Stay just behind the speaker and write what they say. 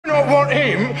don't want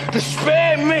him to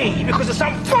spare me because of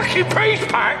some fucking peace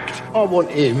pact. I want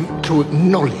him to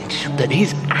acknowledge that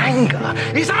his anger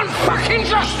is unfucking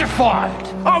justified.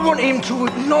 I want him to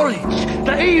acknowledge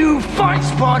that he who fights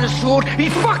by the sword, he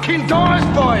fucking dies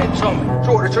by it, Tommy.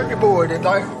 So they took your boy, did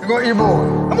they? You got your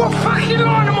boy. And what fucking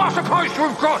line am I supposed to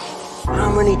have crossed?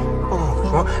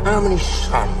 How many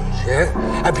sons, yeah,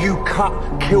 have you cut,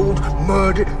 killed,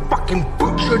 murdered, fucking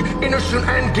butchered, innocent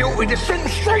and guilty, to send them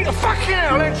straight to fucking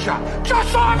hell, ain't you?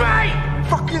 Just like me!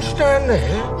 Fucking stand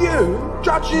there, you,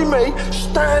 judging me,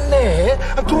 stand there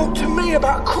and talk to me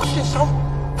about crossing some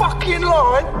fucking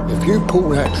line. If you pull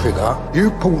that trigger,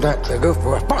 you pull that trigger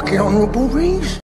for a fucking honourable reason.